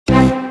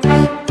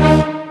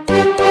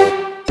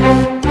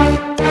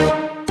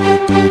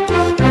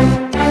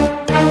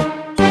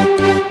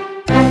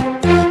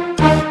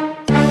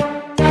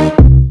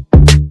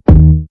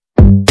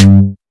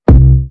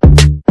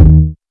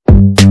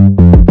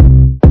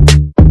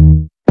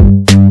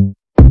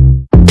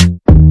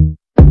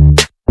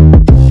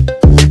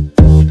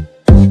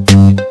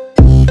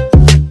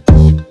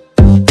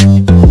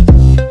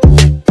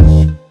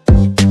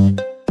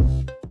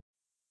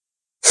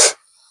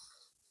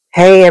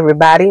Hey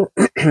everybody,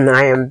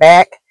 I am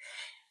back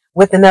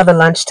with another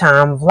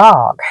lunchtime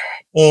vlog,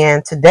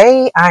 and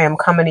today I am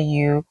coming to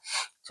you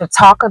to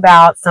talk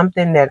about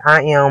something that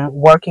I am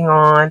working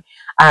on.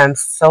 I'm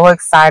so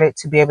excited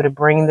to be able to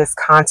bring this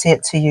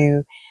content to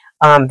you.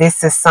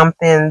 This is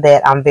something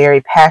that I'm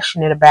very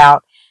passionate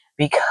about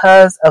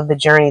because of the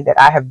journey that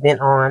I have been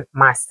on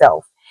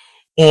myself,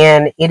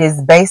 and it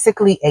is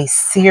basically a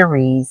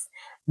series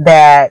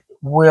that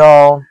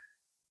will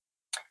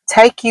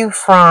take you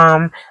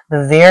from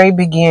the very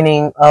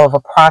beginning of a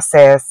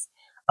process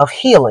of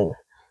healing.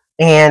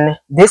 And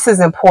this is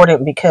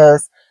important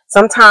because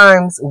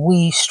sometimes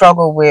we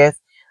struggle with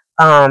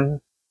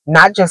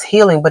not just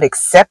healing, but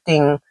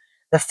accepting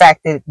the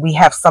fact that we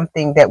have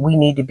something that we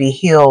need to be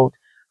healed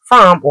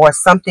from, or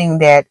something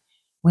that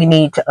we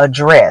need to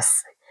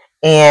address.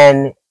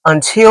 And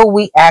until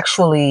we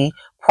actually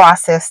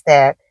process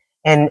that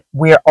and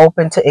we're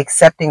open to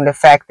accepting the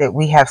fact that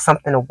we have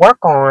something to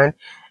work on,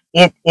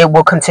 it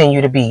will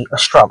continue to be a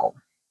struggle.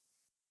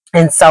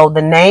 And so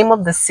the name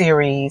of the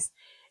series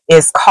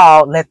is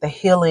called Let the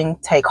Healing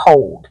Take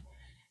Hold.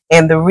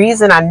 And the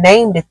reason I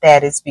named it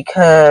that is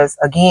because,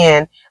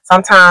 again,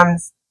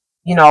 sometimes,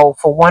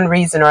 for one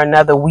reason or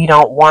another, we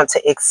don't want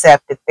to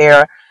accept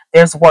that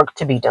there's work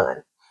to be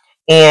done.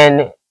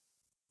 And,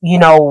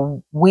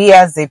 we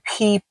as a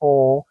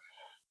people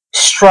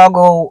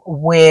struggle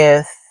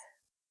with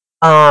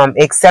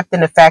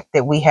accepting the fact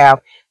that we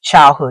have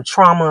childhood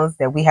traumas,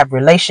 that we have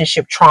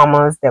relationship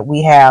traumas, that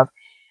we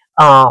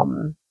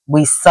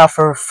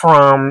suffer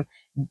from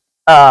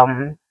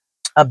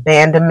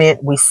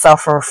abandonment, we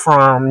suffer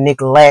from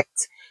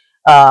neglect.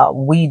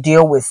 We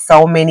deal with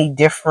so many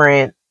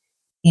different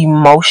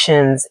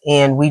emotions,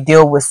 and we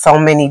deal with so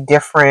many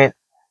different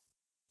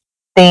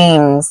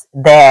things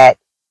that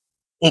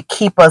it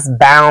keeps us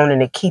bound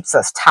and it keeps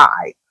us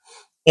tied.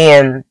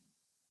 And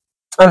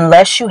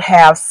unless you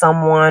have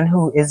someone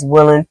who is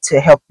willing to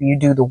help you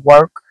do the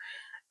work,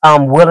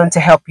 willing to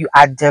help you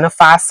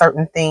identify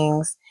certain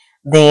things,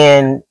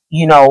 then,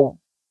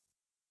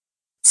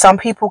 some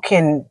people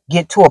can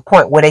get to a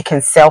point where they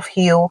can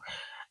self-heal.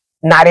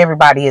 Not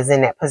everybody is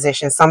in that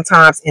position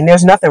sometimes, and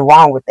there's nothing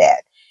wrong with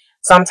that.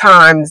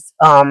 Sometimes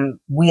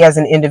we as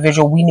an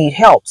individual, we need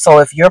help. So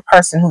if you're a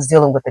person who's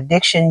dealing with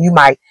addiction, you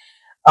might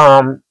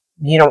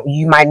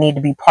need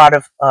to be part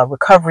of a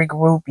recovery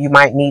group. You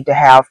might need to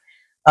have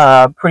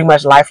pretty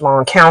much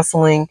lifelong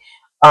counseling,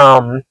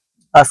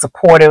 a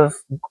supportive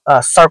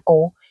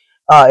circle.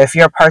 If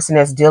you're a person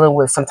that's dealing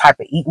with some type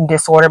of eating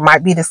disorder, it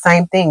might be the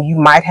same thing. You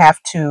might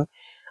have to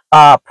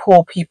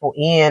pull people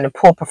in and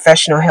pull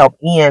professional help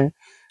in.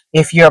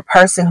 If you're a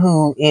person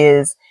who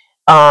is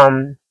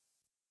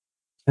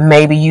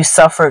maybe you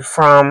suffered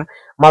from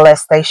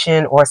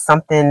molestation or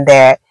something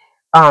that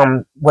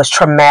was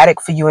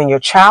traumatic for you in your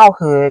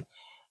childhood,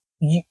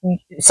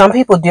 some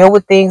people deal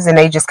with things and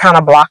they just kind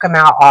of block them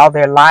out all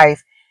their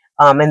life,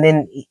 and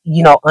then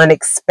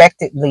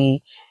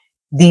unexpectedly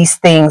these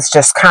things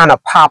just kind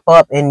of pop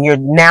up, and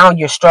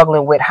you're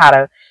struggling with how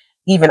to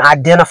even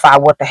identify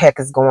what the heck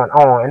is going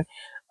on.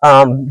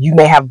 You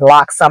may have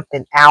blocked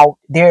something out.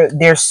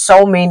 There's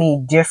so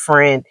many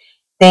different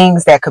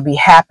things that could be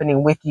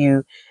happening with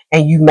you,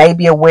 and you may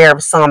be aware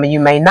of some and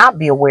you may not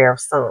be aware of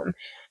some.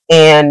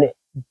 And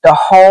the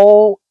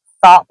whole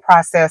thought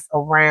process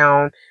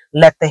around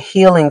let the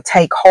healing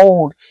take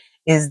hold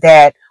is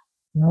that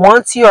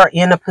once you are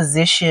in a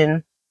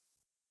position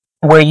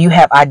where you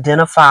have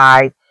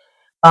identified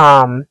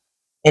an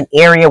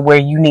area where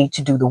you need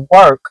to do the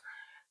work,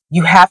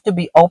 you have to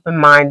be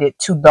open-minded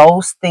to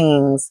those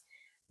things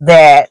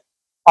that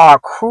are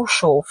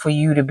crucial for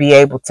you to be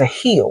able to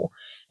heal.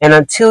 And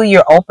until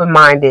you're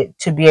open-minded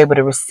to be able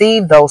to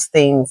receive those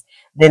things,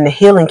 then the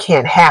healing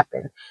can't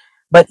happen.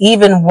 But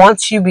even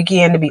once you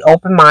begin to be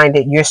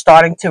open-minded, you're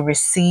starting to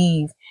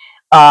receive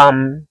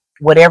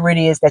whatever it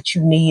is that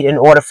you need in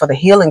order for the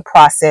healing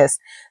process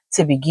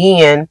to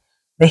begin.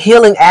 The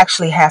healing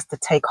actually has to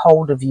take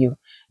hold of you.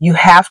 You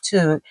have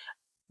to.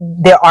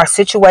 There are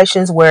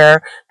situations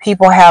where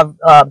people have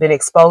been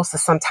exposed to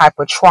some type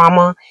of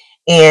trauma,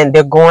 and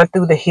they're going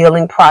through the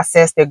healing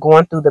process. They're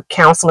going through the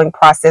counseling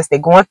process. They're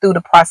going through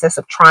the process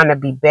of trying to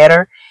be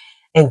better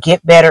and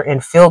get better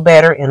and feel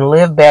better and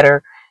live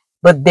better.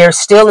 But they're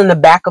still in the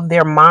back of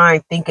their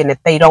mind thinking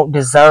that they don't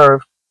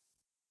deserve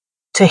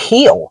to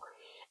heal.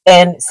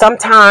 And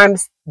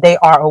sometimes they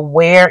are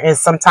aware, and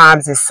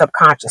sometimes it's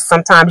subconscious.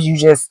 Sometimes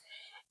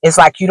it's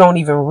like you don't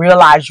even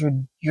realize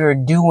you're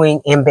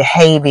doing and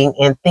behaving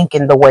and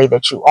thinking the way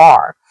that you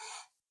are.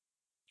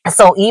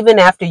 So even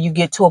after you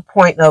get to a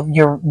point of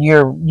you're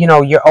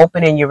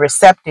open and you're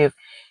receptive,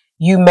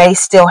 you may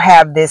still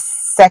have this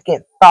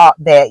second thought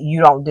that you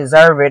don't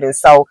deserve it, and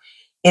so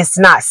it's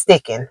not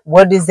sticking.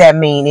 What does that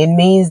mean? It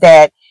means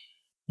that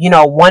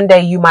one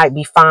day you might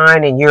be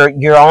fine and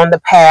you're on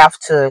the path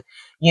to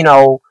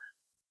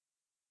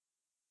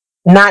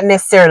not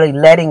necessarily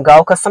letting go,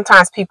 because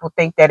sometimes people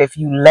think that if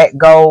you let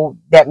go,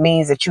 that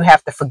means that you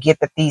have to forget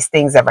that these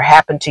things ever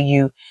happened to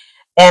you.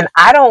 And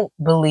I don't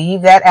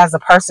believe that, as a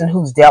person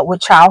who's dealt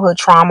with childhood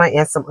trauma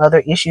and some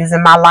other issues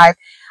in my life.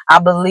 I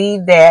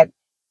believe that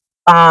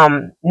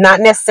not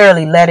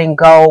necessarily letting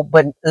go,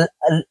 but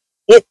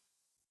it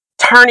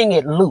turning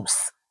it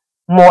loose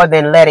more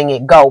than letting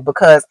it go,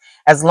 because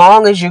as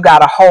long as you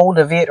got a hold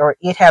of it, or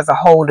it has a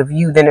hold of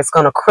you, then it's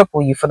going to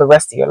cripple you for the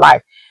rest of your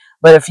life.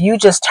 But if you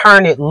just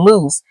turn it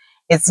loose,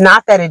 it's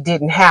not that it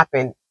didn't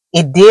happen.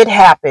 It did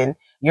happen.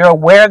 You're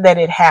aware that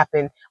it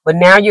happened, but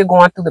now you're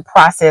going through the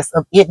process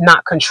of it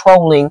not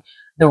controlling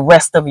the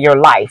rest of your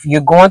life.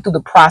 You're going through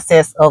the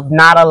process of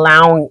not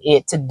allowing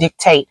it to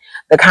dictate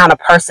the kind of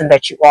person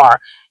that you are.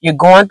 You're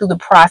going through the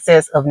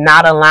process of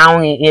not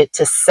allowing it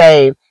to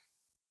say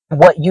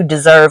what you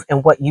deserve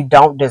and what you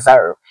don't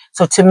deserve.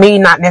 So to me,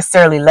 not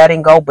necessarily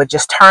letting go, but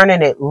just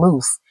turning it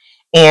loose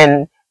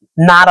and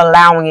not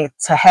allowing it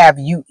to have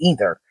you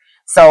either.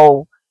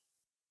 So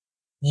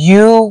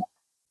you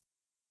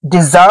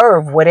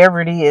deserve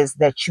whatever it is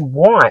that you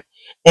want.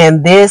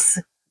 And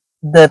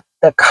the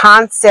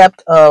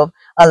concept of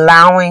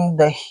allowing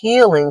the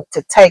healing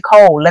to take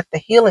hold, let the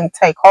healing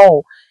take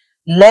hold,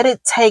 let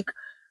it take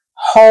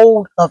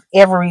hold of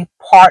every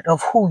part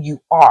of who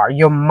you are,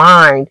 your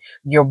mind,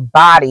 your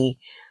body,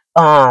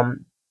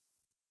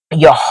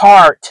 your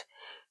heart,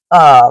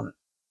 um,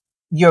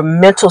 your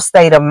mental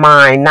state of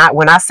mind. Not,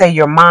 when I say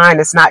your mind,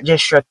 it's not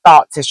just your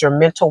thoughts, it's your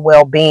mental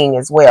well-being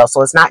as well.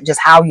 So it's not just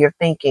how you're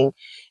thinking,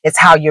 it's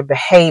how you're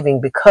behaving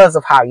because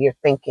of how you're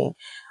thinking.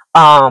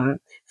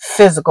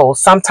 Physical.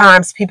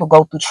 Sometimes people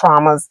go through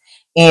traumas,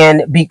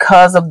 and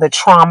because of the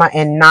trauma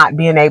and not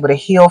being able to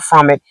heal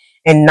from it,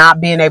 and not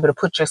being able to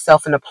put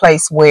yourself in a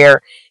place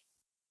where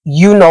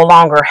you no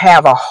longer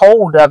have a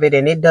hold of it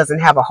and it doesn't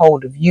have a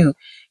hold of you,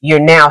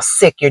 you're now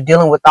sick. You're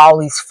dealing with all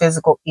these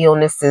physical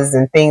illnesses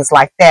and things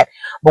like that.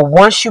 But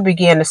once you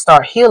begin to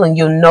start healing,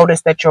 you'll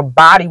notice that your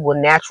body will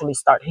naturally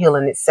start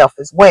healing itself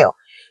as well.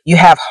 You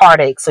have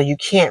heartache, so you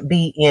can't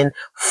be in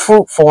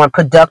fruitful and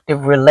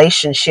productive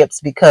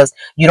relationships because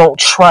you don't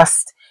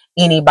trust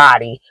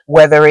anybody,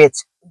 whether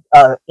it's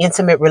an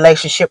intimate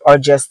relationship or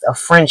just a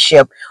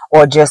friendship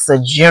or just a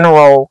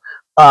general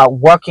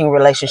working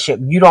relationship.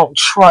 You don't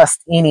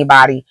trust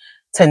anybody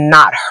to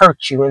not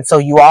hurt you. And so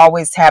you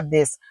always have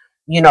this,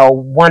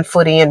 1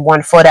 foot in,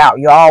 1 foot out.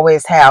 You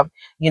always have,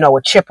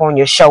 a chip on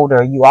your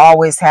shoulder. You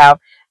always have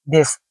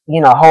this,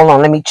 hold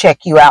on, let me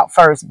check you out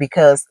first,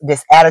 because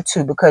this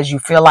attitude, because you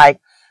feel like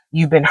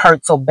you've been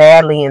hurt so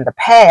badly in the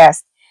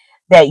past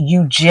that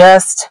you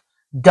just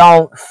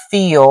don't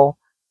feel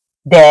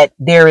that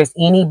there is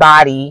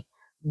anybody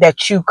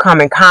that you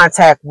come in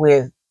contact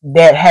with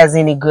that has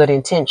any good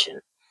intention.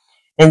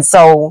 And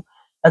so,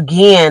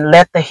 again,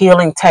 let the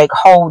healing take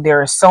hold.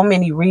 There are so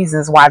many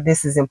reasons why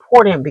this is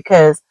important,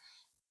 because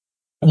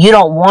you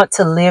don't want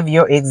to live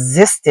your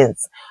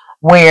existence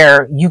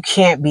where you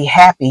can't be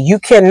happy. You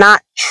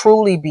cannot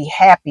truly be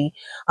happy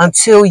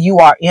until you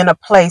are in a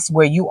place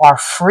where you are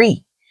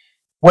free,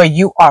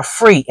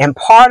 And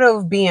part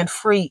of being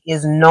free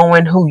is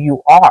knowing who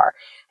you are.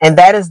 And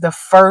that is the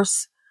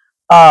first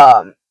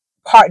part.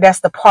 That's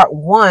the part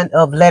one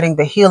of letting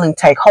the healing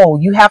take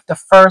hold. You have to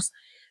first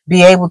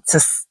be able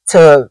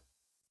to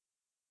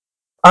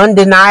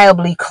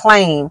undeniably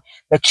claim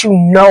that you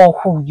know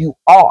who you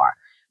are,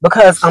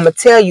 because I'm gonna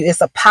tell you,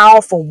 it's a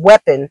powerful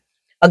weapon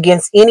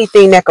against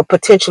anything that could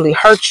potentially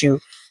hurt you,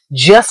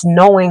 just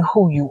knowing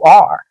who you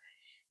are.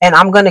 And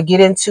I'm gonna get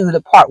into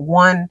the part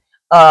one.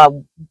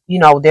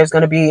 There's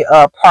gonna be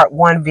a part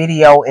one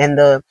video, and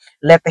the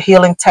let the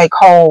healing take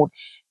hold.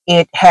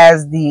 It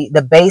has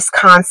the base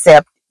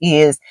concept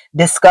is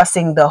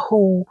discussing the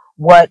who,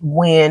 what,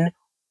 when,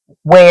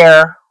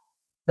 where,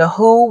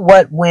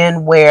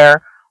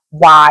 where,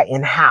 why,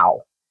 and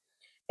how.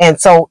 And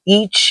so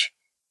each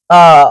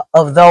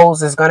of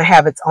those is going to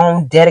have its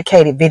own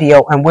dedicated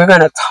video, and we're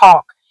going to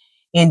talk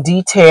in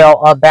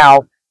detail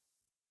about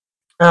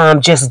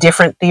just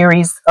different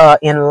theories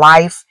in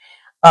life,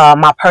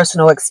 my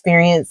personal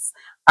experience.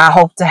 I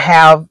hope to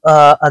have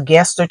a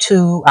guest or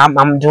two.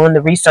 I'm doing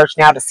the research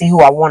now to see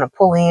who I want to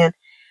pull in,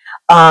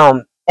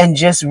 and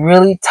just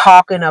really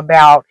talking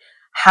about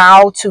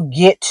how to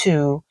get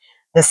to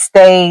the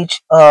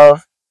stage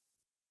of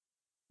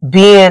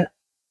being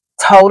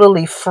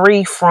totally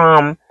free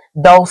from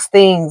those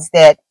things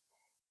that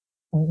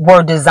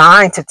were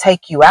designed to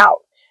take you out,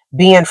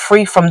 being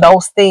free from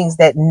those things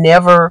that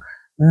never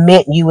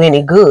meant you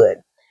any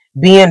good,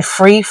 being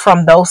free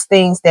from those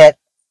things that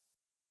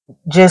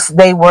just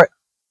they were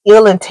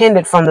ill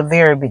intended from the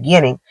very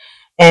beginning.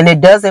 And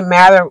it doesn't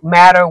matter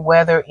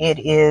whether it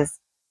is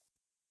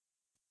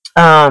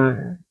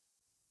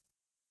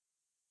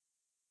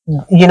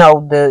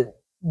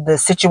the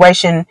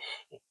situation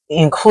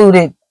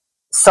included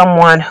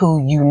someone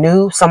who you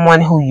knew,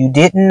 someone who you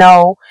didn't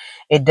know.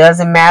 It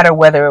doesn't matter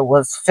whether it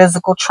was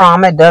physical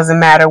trauma. It doesn't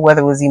matter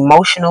whether it was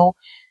emotional,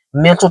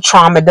 mental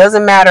trauma. It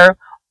doesn't matter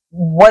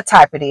what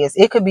type it is.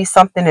 It could be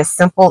something as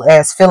simple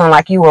as feeling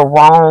like you were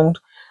wronged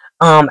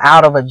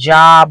out of a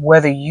job,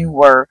 whether you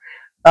were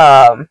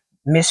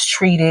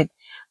mistreated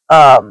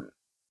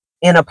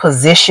in a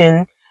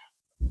position,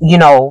 you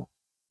know,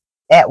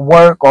 at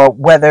work, or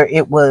whether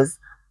it was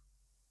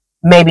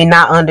maybe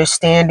not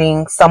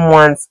understanding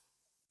someone's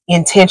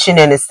intention,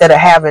 and instead of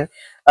having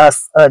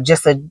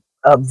just a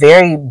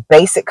very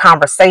basic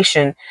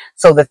conversation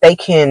so that they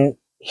can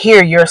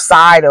hear your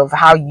side of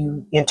how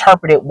you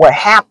interpreted what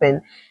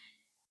happened.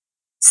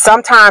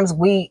 Sometimes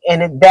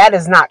that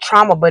is not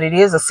trauma, but it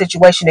is a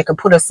situation that can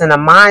put us in a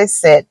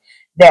mindset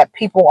that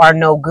people are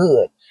no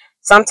good.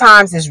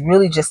 Sometimes it's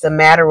really just a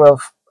matter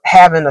of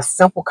having a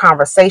simple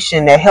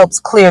conversation that helps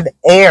clear the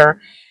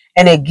air,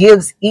 and it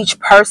gives each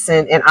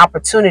person an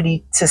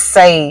opportunity to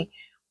say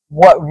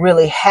what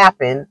really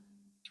happened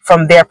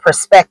from their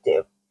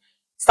perspective.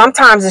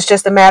 Sometimes it's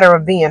just a matter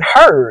of being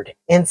heard.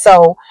 And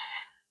so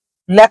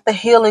let the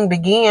healing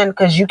begin,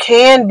 because you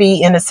can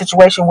be in a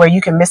situation where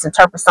you can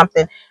misinterpret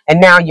something and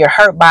now you're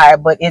hurt by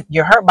it, but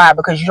you're hurt by it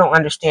because you don't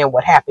understand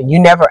what happened. You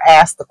never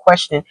asked the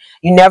question.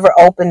 You never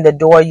opened the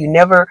door. You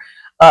never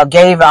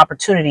gave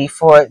opportunity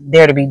for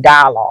there to be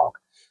dialogue.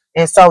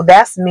 And so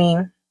that's me.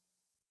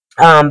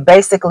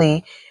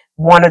 Basically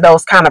one of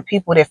those kind of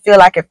people that feel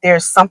like if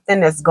there's something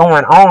that's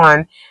going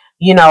on,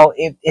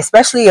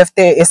 especially if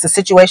it's a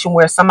situation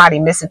where somebody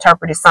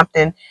misinterpreted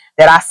something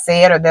that I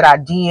said or that I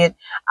did,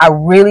 I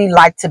really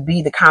like to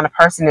be the kind of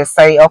person that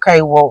say,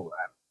 okay, well,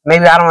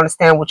 maybe I don't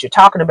understand what you're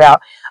talking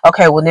about.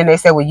 Okay, well, then they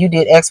say, well, you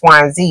did X,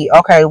 Y, and Z.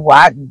 Okay,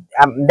 well,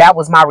 that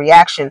was my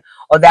reaction,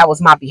 or that was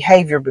my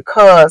behavior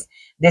because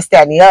this,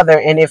 that, and the other.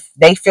 And if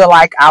they feel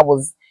like I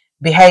was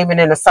behaving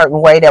in a certain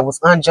way that was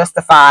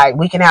unjustified,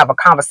 we can have a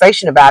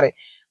conversation about it.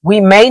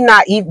 We may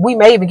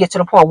even get to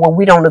the point where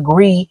we don't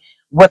agree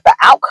what the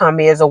outcome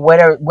is, or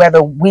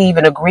whether we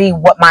even agree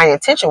what my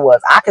intention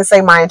was. I can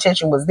say my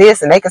intention was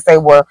this, and they can say,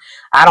 well,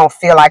 I don't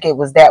feel like it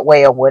was that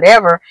way, or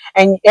whatever.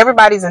 And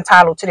everybody's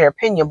entitled to their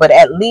opinion, but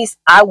at least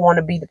I want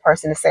to be the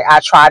person to say I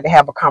tried to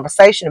have a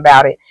conversation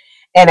about it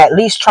and at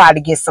least try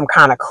to get some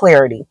kind of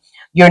clarity.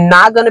 You're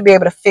not going to be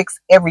able to fix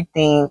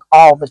everything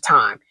all the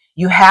time.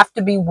 You have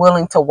to be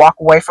willing to walk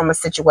away from a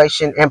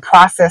situation and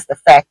process the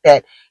fact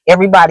that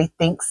everybody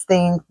thinks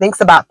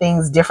about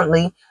things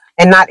differently,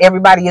 and not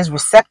everybody is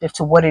receptive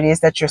to what it is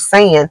that you're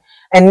saying,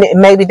 and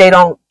maybe they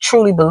don't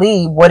truly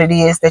believe what it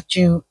is that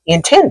you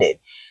intended.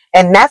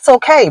 And that's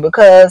okay,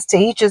 because to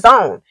each his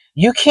own.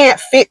 You can't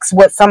fix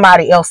what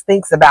somebody else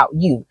thinks about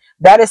you.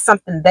 That is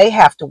something they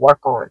have to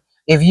work on.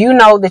 If you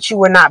know that you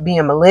were not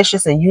being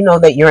malicious, and you know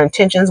that your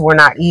intentions were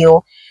not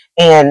ill,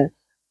 and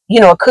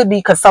it could be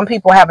because some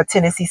people have a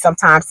tendency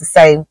sometimes to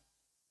say,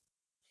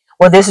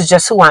 well, this is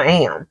just who I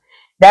am.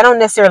 That don't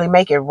necessarily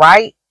make it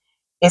right,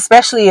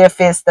 especially if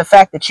it's the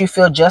fact that you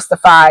feel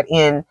justified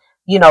in,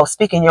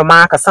 speaking your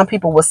mind. Because some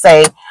people will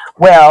say,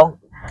 well,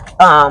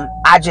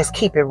 I just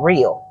keep it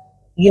real.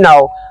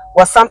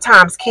 Well,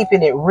 sometimes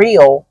keeping it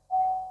real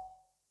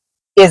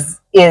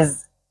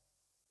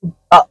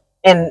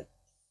and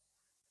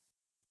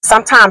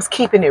sometimes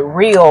keeping it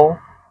real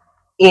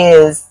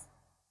is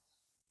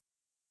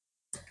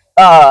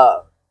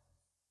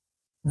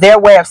their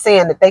way of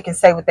saying that they can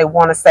say what they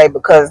want to say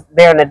because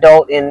they're an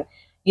adult, and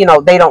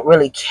they don't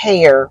really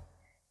care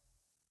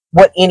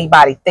what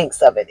anybody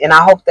thinks of it. And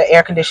I hope the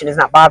air conditioner is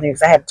not bothering you,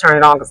 because I had to turn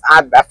it on because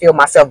I feel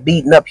myself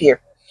beating up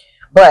here.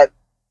 But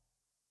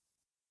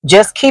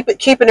just keeping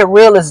it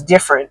real is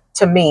different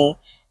to me.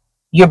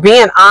 You're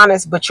being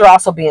honest, but you're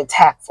also being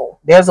tactful.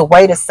 There's a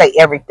way to say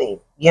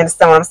everything. You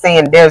understand what I'm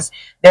saying? There's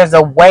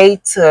a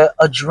way to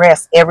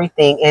address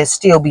everything and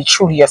still be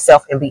true to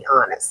yourself and be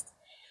honest.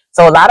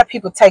 So a lot of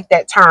people take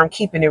that term,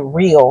 keeping it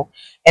real,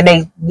 and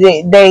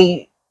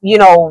they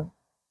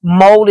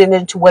mold it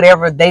into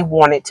whatever they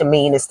want it to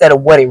mean instead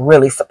of what it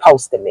really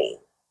supposed to mean.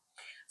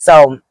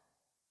 So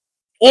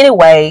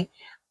anyway,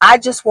 I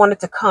just wanted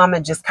to come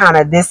and just kind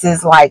of, this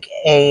is like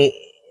a,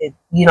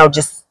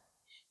 just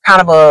kind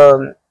of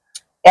a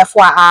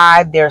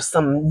FYI, there's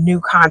some new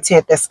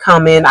content that's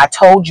coming. I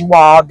told you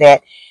all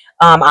that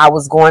I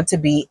was going to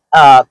be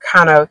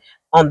kind of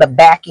on the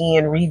back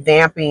end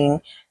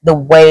revamping the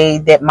way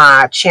that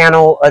my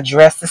channel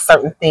addresses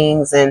certain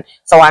things, and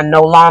so I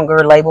no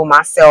longer label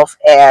myself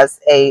as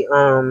a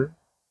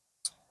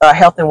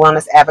health and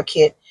wellness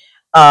advocate.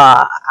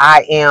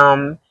 I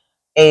am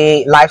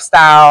a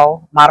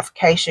lifestyle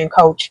modification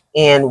coach,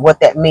 and what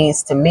that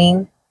means to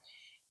me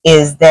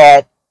is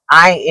that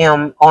I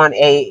am on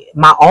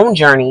my own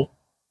journey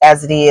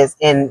as it is,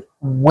 and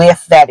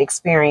with that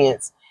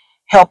experience,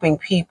 helping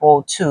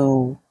people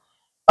to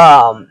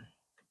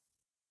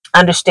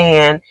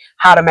understand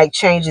how to make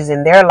changes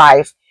in their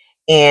life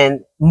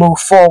and move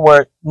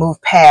forward,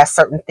 move past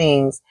certain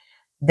things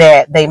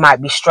that they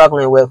might be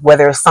struggling with,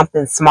 whether it's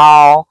something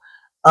small,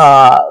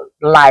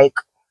 like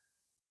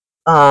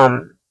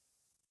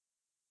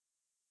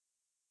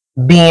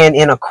being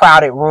in a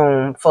crowded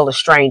room full of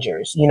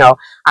strangers.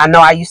 I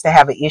know I used to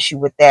have an issue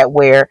with that,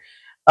 where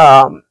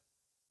I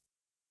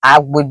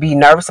would be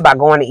nervous about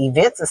going to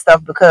events and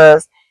stuff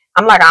because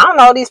I'm like, I don't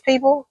know these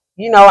people.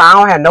 I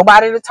don't have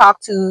nobody to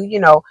talk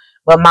to,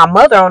 but my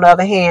mother, on the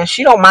other hand,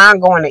 she don't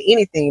mind going to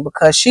anything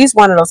because she's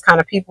one of those kind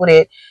of people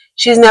that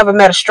she's never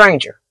met a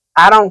stranger.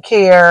 I don't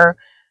care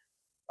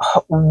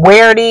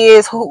where it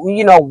is, who,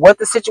 you know, what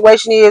the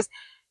situation is.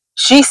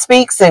 She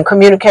speaks and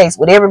communicates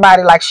with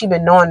everybody like she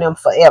been knowing them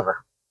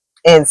forever.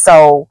 And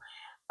so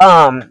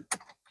um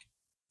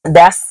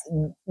that's,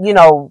 you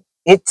know,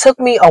 it took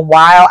me a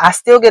while. I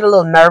still get a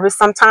little nervous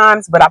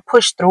sometimes, but I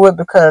push through it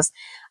because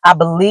I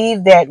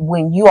believe that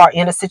when you are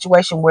in a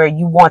situation where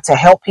you want to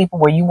help people,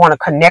 where you want to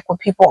connect with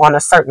people on a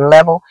certain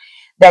level,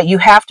 that you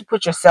have to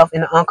put yourself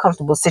in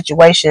uncomfortable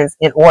situations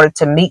in order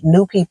to meet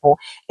new people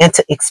and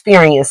to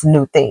experience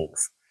new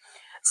things.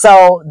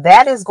 So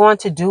that is going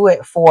to do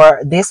it for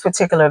this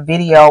particular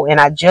video. And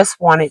I just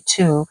wanted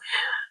to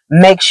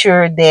make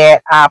sure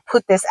that I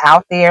put this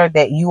out there,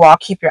 that you all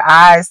keep your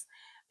eyes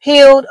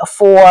peeled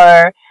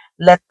for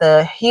Let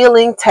the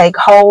Healing Take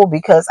Hold,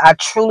 because I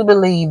truly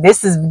believe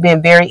this has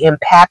been very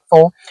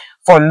impactful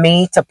for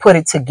me to put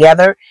it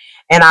together.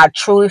 And I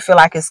truly feel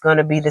like it's going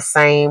to be the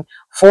same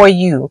for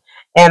you.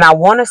 And I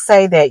want to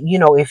say that, you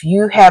know, if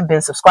you have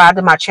been subscribed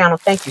to my channel,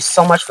 thank you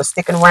so much for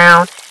sticking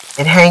around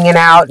and hanging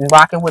out and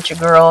rocking with your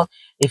girl.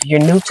 If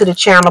you're new to the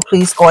channel,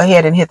 please go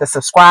ahead and hit the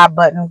subscribe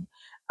button.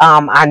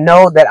 I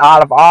know that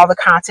out of all the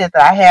content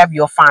that I have,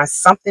 you'll find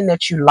something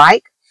that you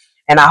like.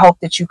 And I hope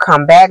that you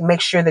come back.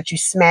 Make sure that you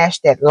smash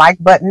that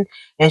like button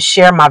and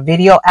share my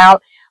video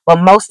out.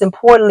 But most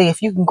importantly,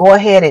 if you can go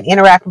ahead and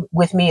interact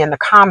with me in the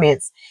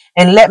comments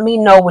and let me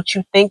know what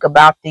you think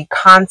about the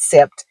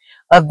concept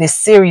of this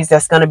series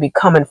that's going to be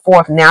coming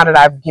forth now that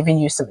I've given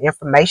you some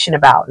information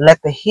about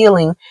Let the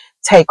Healing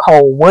Take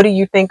Hold. What do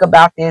you think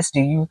about this?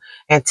 Do you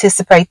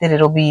anticipate that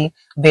it'll be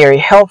very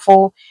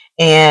helpful?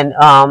 And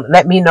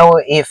let me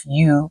know if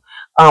you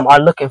are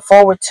looking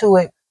forward to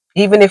it.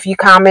 Even if you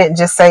comment and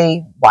just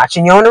say,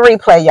 watching you on the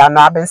replay. Y'all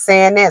know I've been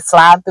saying that.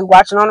 Slide through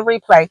watching on the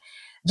replay.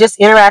 Just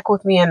interact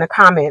with me in the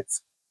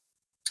comments.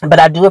 But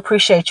I do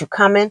appreciate you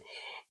coming.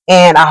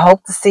 And I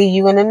hope to see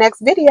you in the next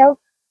video.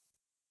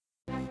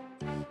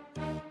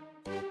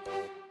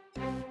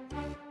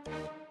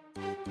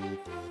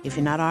 If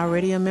you're not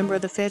already a member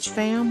of the Fetch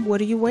fam, what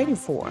are you waiting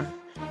for?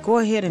 Go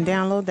ahead and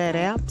download that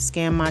app,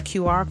 scan my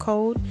QR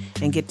code,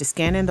 and get to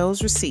scanning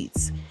those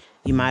receipts.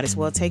 You might as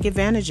well take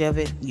advantage of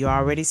it. You're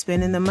already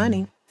spending the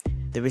money.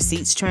 The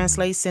receipts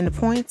translates into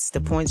points,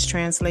 the points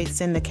translates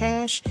into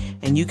cash,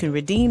 and you can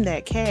redeem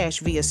that cash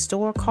via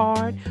store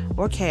card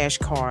or cash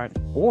card,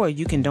 or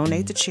you can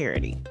donate to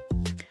charity.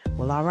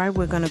 Well, all right,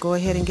 we're going to go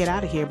ahead and get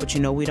out of here, but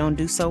you know we don't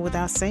do so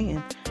without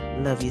saying,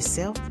 love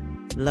yourself,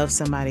 love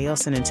somebody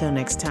else, and until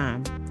next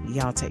time,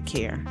 y'all take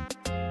care.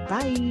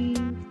 Bye.